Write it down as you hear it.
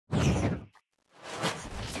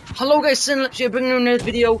Hello guys, Sinlips here, bringing you another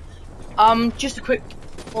video. Just a quick,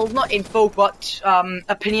 well, not info, but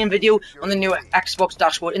opinion video on the new Xbox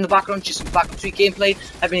dashboard. In the background, just some Black Ops 3 gameplay.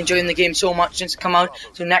 I've been enjoying the game so much since it come out.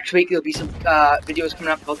 So next week there'll be some videos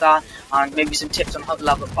coming up about that, and maybe some tips on how to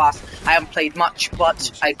level up fast. I haven't played much,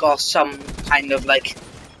 but I got some kind of like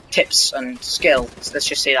tips and skills. Let's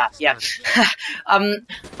just say that. Yeah. In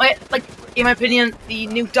my opinion, the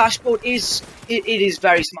new dashboard is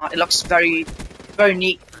very smart. It looks very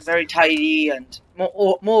neat, very tidy, and more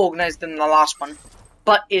organized than the last one,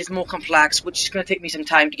 but is more complex, which is going to take me some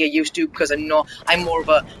time to get used to because I'm more of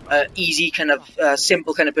a easy kind of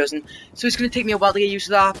simple kind of person. So it's going to take me a while to get used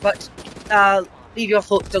to that. But leave your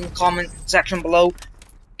thoughts in the comment section below.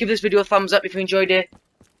 Give this video a thumbs up if you enjoyed it.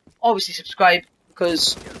 Obviously subscribe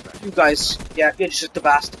because you guys, yeah, you're just the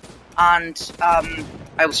best. And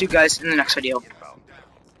I will see you guys in the next video.